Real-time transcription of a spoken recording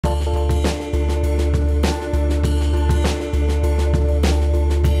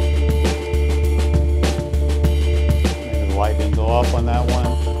on that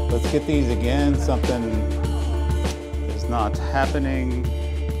one. Let's get these again. Something is not happening.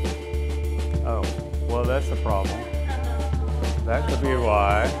 Oh, well, that's the problem. That could be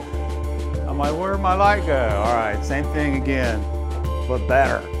why. I'm like, where'd my light go? All right, same thing again, but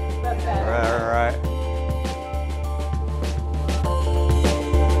better. Right.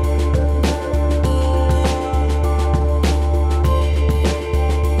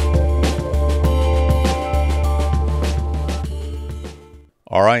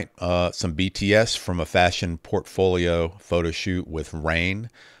 All right, some BTS from a fashion portfolio photo shoot with Rayne.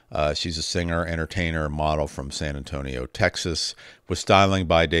 She's a singer, entertainer, model from San Antonio, Texas, with styling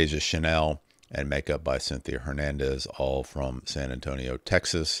by Deja Chanel and makeup by Cynthia Hernandez, all from San Antonio,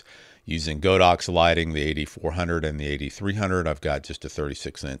 Texas. Using Godox lighting, the 8400 and the 8300. I've got just a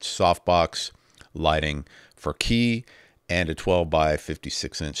 36-inch softbox lighting for key and a 12 by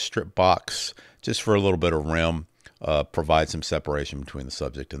 56-inch strip box, just for a little bit of rim. Provide some separation between the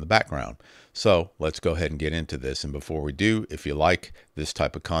subject and the background. So let's go ahead and get into this. And before we do, if you like this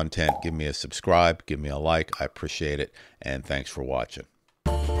type of content, give me a subscribe, give me a like. I appreciate it. And thanks for watching.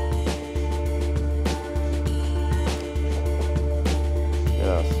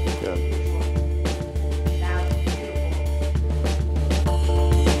 Yes, good.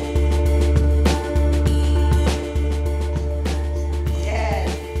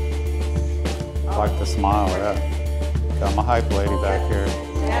 I like the smile, yeah. Got my hype lady back here.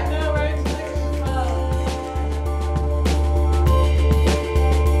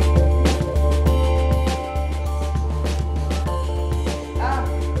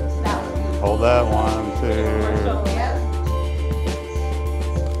 Hold that one, two.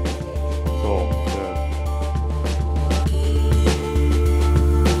 Cool,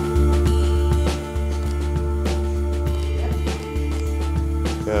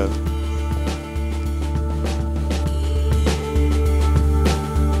 good. Good.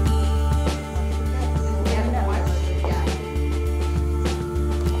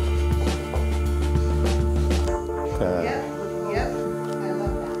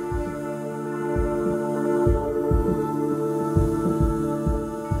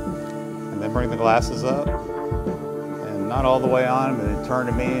 Bring the glasses up and not all the way on, but then turn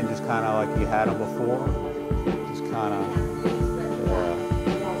to me and just kind of like you had them before. Just kind of, yeah.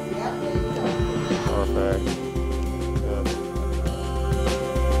 Perfect. Good.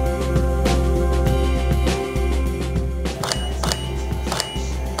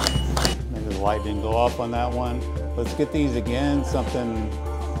 Maybe the light didn't go off on that one. Let's get these again. Something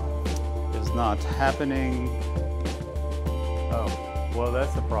is not happening. Oh, well,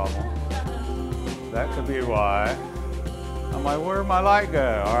 that's the problem. That could be why. I'm like, where'd my light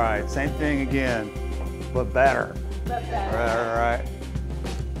go? All right, same thing again, but better. Right.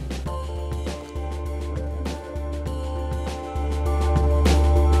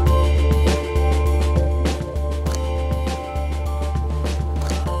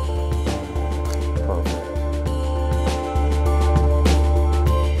 Perfect.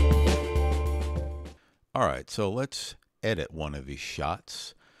 All right, so let's edit one of these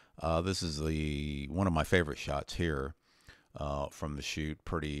shots. This is one of my favorite shots here from the shoot.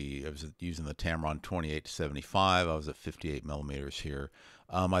 I was using the Tamron 28-75. I was at 58 millimeters here.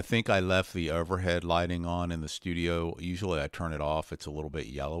 I think I left the overhead lighting on in the studio. Usually I turn it off. It's a little bit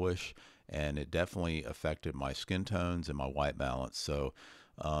yellowish, and it definitely affected my skin tones and my white balance. So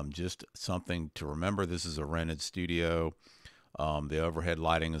just something to remember. This is a rented studio. The overhead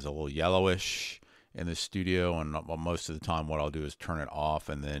lighting is a little yellowish in the studio, and most of the time what I'll do is turn it off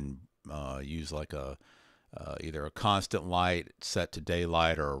and then use like either a constant light set to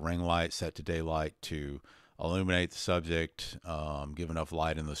daylight or a ring light set to daylight to illuminate the subject, give enough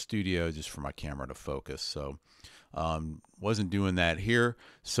light in the studio just for my camera to focus. So wasn't doing that here.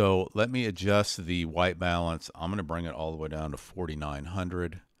 So let me adjust the white balance. I'm going to bring it all the way down to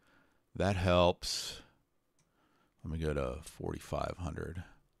 4900. That helps. Let me go to 4500.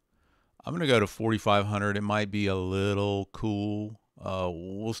 I'm going to go to 4500. It might be a little cool.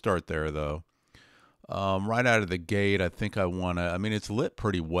 We'll start there though. Right out of the gate, I think I want to, it's lit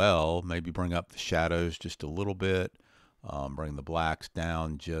pretty well. Maybe bring up the shadows just a little bit. Bring the blacks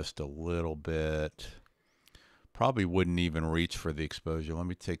down just a little bit. Probably wouldn't even reach for the exposure. Let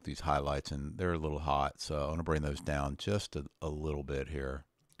me take these highlights, and they're a little hot, so I want to bring those down just a little bit here.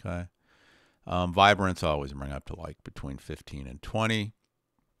 Okay. Vibrance I always bring up to like between 15 and 20.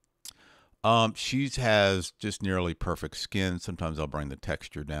 She has just nearly perfect skin. Sometimes I'll bring the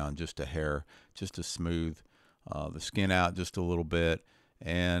texture down just a hair, just to smooth the skin out just a little bit,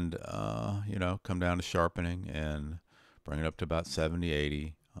 and come down to sharpening and bring it up to about 70,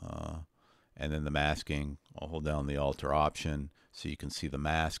 80. And then the masking, I'll hold down the alter option so you can see the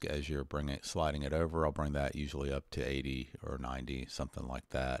mask as you're sliding it over. I'll bring that usually up to 80 or 90, something like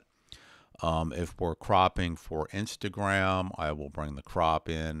that. If we're cropping for Instagram, I will bring the crop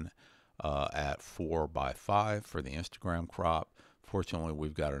in at 4:5 for the Instagram crop. Fortunately,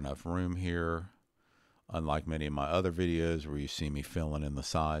 we've got enough room here. Unlike many of my other videos where you see me filling in the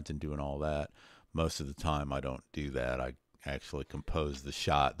sides and doing all that, most of the time I don't do that. I actually compose the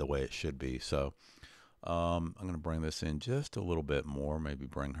shot the way it should be. So I'm going to bring this in just a little bit more, maybe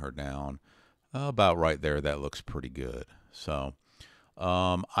bring her down about right there. That looks pretty good. So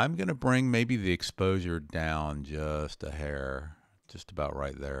I'm going to bring maybe the exposure down just a hair, just about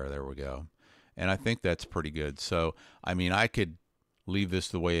right there. There we go. And I think that's pretty good. So, I mean, I could leave this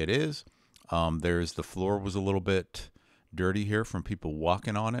the way it is. There's the floor was a little bit dirty here from people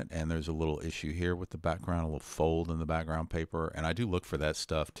walking on it, and there's a little issue here with the background, a little fold in the background paper, and I do look for that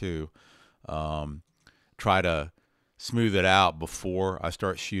stuff too. Try to smooth it out before I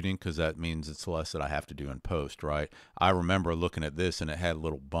start shooting, because that means it's less that I have to do in post, right? I remember looking at this and it had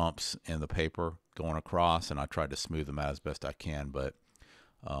little bumps in the paper going across, and I tried to smooth them out as best I can, but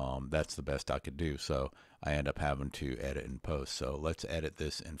that's the best I could do. So I end up having to edit in post. So let's edit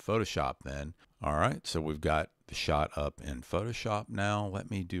this in Photoshop then. All right, so we've got the shot up in Photoshop now. Let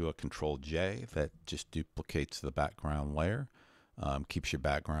me do a Control J. That just duplicates the background layer. Keeps your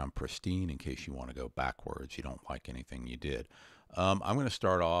background pristine in case you want to go backwards. You don't like anything you did. I'm going to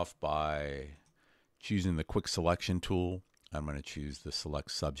start off by choosing the quick selection tool. I'm going to choose the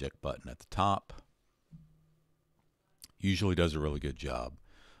select subject button at the top. Usually does a really good job.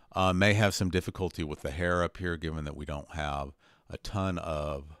 May have some difficulty with the hair up here, given that we don't have a ton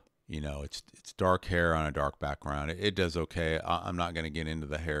of, it's dark hair on a dark background. It does okay. I'm not going to get into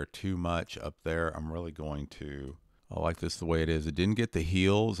the hair too much up there. I'm really going to, I like this the way it is. It didn't get the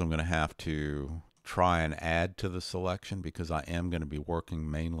heels. I'm going to have to try and add to the selection because I am going to be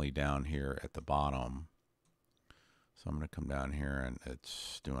working mainly down here at the bottom. So I'm going to come down here and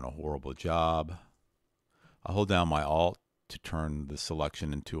it's doing a horrible job. I'll hold down my Alt to turn the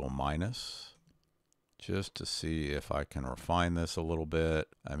selection into a minus, just to see if I can refine this a little bit.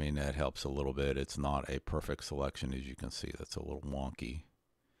 I mean, that helps a little bit. It's not a perfect selection, as you can see. That's a little wonky.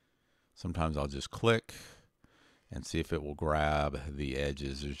 Sometimes I'll just click and see if it will grab the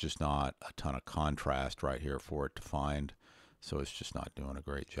edges. There's just not a ton of contrast right here for it to find, so it's just not doing a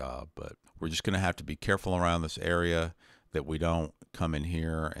great job. But we're just going to have to be careful around this area that we don't come in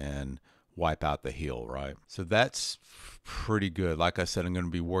here and wipe out the heel, right? So that's pretty good. Like I said, I'm going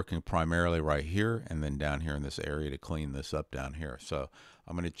to be working primarily right here and then down here in this area to clean this up down here. So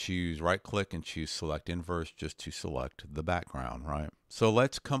I'm going to choose right click and choose select inverse just to select the background, right? So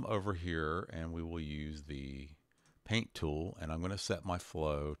let's come over here and we will use the paint tool, and I'm going to set my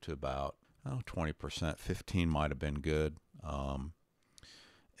flow to about 20%. 15 might have been good.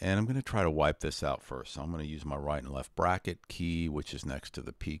 And I'm going to try to wipe this out first. So I'm going to use my right and left bracket key, which is next to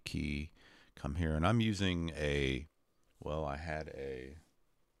the P key. Come here, and I'm using a, well, I had a,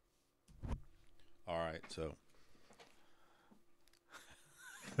 all right, so.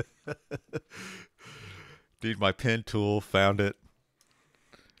 Dude, my pen tool, found it.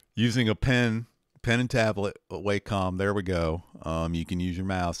 Using a pen and tablet, Wacom, there we go. You can use your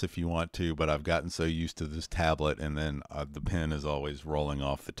mouse if you want to, but I've gotten so used to this tablet, and then the pen is always rolling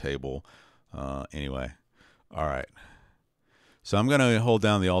off the table. Anyway, all right. So I'm going to hold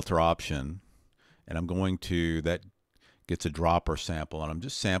down the Alt option, and I'm going to, that gets a dropper sample, and I'm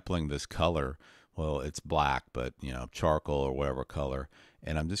just sampling this color. Well, it's black, but charcoal or whatever color,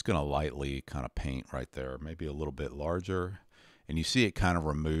 and I'm just going to lightly kind of paint right there, maybe a little bit larger. And you see it kind of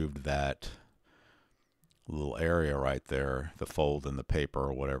removed that little area right there, the fold in the paper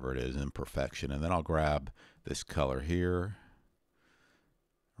or whatever it is, imperfection. And then I'll grab this color here,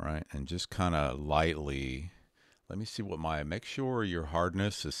 right, and just kind of lightly, let me see what make sure your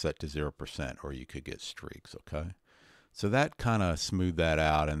hardness is set to 0% or you could get streaks, okay? So that kind of smoothed that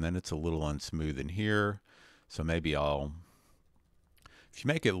out, and then it's a little unsmooth in here. So maybe if you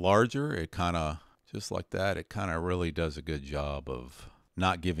make it larger, it kind of, just like that, it kind of really does a good job of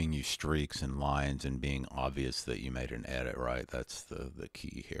not giving you streaks and lines and being obvious that you made an edit, right? That's the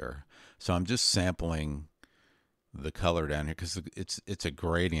key here. So I'm just sampling the color down here because it's a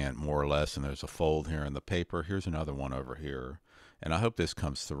gradient more or less, and there's a fold here in the paper. Here's another one over here, and I hope this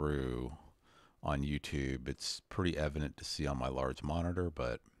comes through on YouTube. It's pretty evident to see on my large monitor,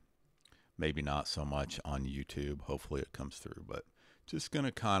 but maybe not so much on YouTube. Hopefully it comes through, but just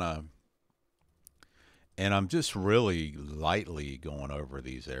gonna kind of, and I'm just really lightly going over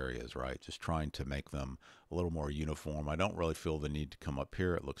these areas, right? Just trying to make them a little more uniform. I don't really feel the need to come up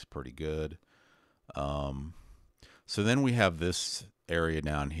here. It looks pretty good. So then we have this area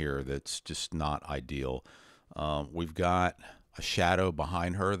down here that's just not ideal. We've got a shadow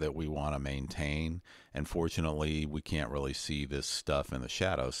behind her that we want to maintain, and fortunately we can't really see this stuff in the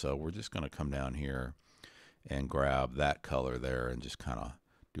shadow, so we're just going to come down here and grab that color there and just kind of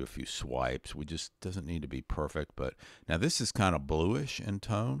do a few swipes. We just, doesn't need to be perfect, but now this is kind of bluish in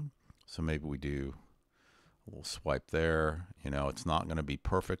tone, so maybe we do a little swipe there. You know, it's not going to be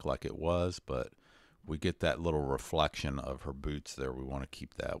perfect like it was, but we get that little reflection of her boots there. We want to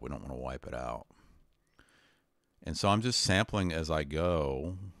keep that. We don't want to wipe it out. And so I'm just sampling as I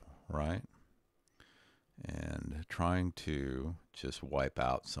go, right? And trying to just wipe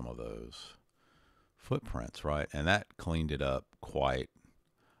out some of those footprints, right? And that cleaned it up quite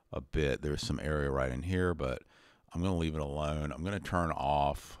a bit. There's some area right in here, but I'm going to leave it alone. I'm going to turn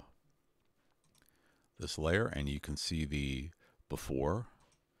off this layer, and you can see the before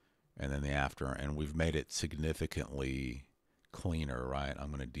and then the after, and we've made it significantly cleaner, right?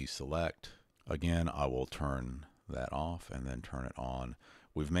 I'm going to deselect. Again, I will turn that off and then turn it on.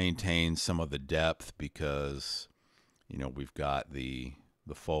 We've maintained some of the depth because, you know, we've got the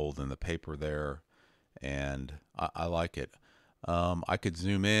fold in the paper there, and I like it. I could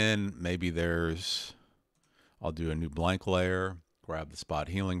zoom in. Maybe I'll do a new blank layer, grab the spot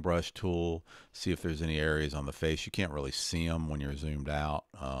healing brush tool, see if there's any areas on the face. You can't really see them when you're zoomed out,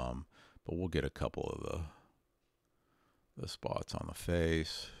 but we'll get a couple of the spots on the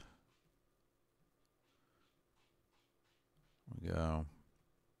face. There we go.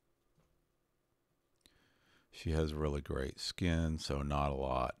 She has really great skin, so not a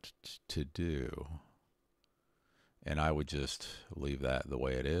lot to do. And I would just leave that the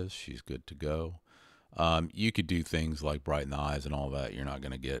way it is. She's good to go. You could do things like brighten the eyes and all that.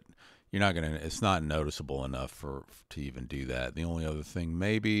 It's not noticeable enough to even do that. The only other thing,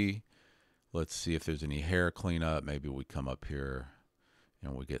 maybe, let's see if there's any hair cleanup. Maybe we come up here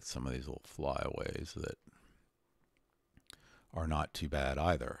and we get some of these little flyaways that are not too bad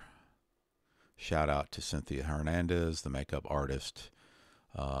either. Shout out to Cynthia Hernandez, the makeup artist,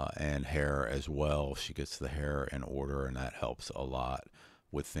 and hair as well. She gets the hair in order, and that helps a lot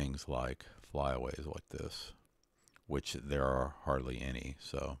with things like flyaways like this, which there are hardly any.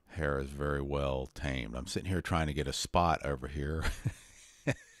 So hair is very well tamed. I'm sitting here trying to get a spot over here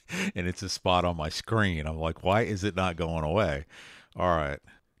and it's a spot on my screen. I'm like, why is it not going away? All right,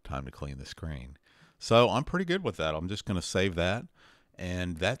 time to clean the screen. So I'm pretty good with that. I'm just going to save that.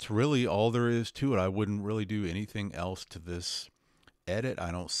 And that's really all there is to it. I wouldn't really do anything else to this edit.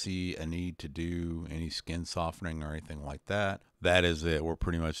 I don't see a need to do any skin softening or anything like that. That is it. We're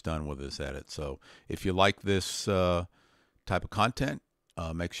pretty much done with this edit. So if you like this type of content,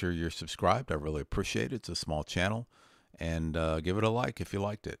 make sure you're subscribed. I really appreciate it. It's a small channel. And give it a like if you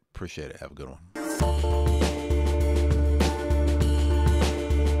liked it. Appreciate it. Have a good one.